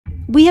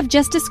We have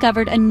just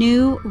discovered a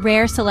new,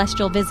 rare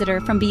celestial visitor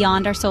from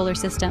beyond our solar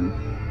system.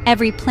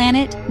 Every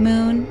planet,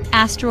 moon,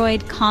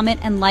 asteroid, comet,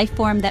 and life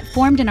form that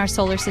formed in our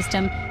solar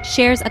system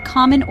shares a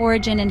common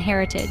origin and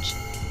heritage.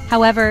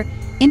 However,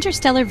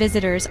 interstellar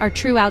visitors are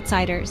true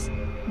outsiders.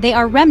 They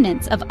are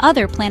remnants of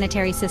other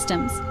planetary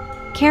systems,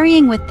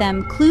 carrying with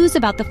them clues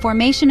about the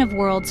formation of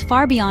worlds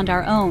far beyond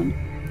our own.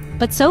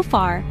 But so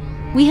far,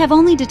 we have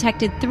only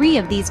detected 3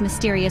 of these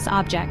mysterious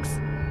objects.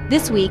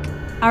 This week,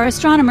 our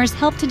astronomers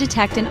helped to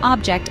detect an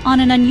object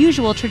on an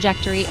unusual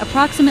trajectory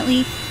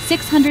approximately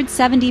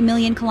 670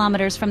 million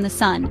kilometers from the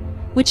Sun,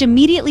 which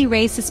immediately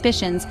raised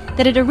suspicions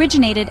that it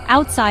originated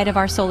outside of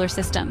our solar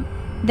system.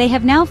 They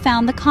have now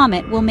found the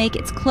comet will make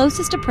its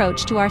closest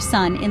approach to our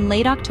Sun in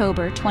late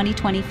October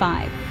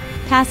 2025,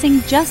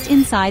 passing just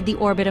inside the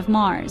orbit of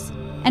Mars,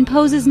 and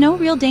poses no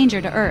real danger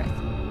to Earth.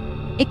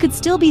 It could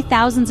still be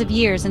thousands of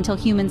years until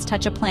humans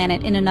touch a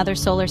planet in another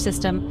solar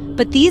system,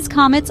 but these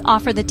comets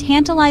offer the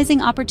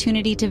tantalizing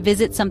opportunity to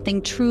visit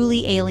something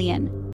truly alien.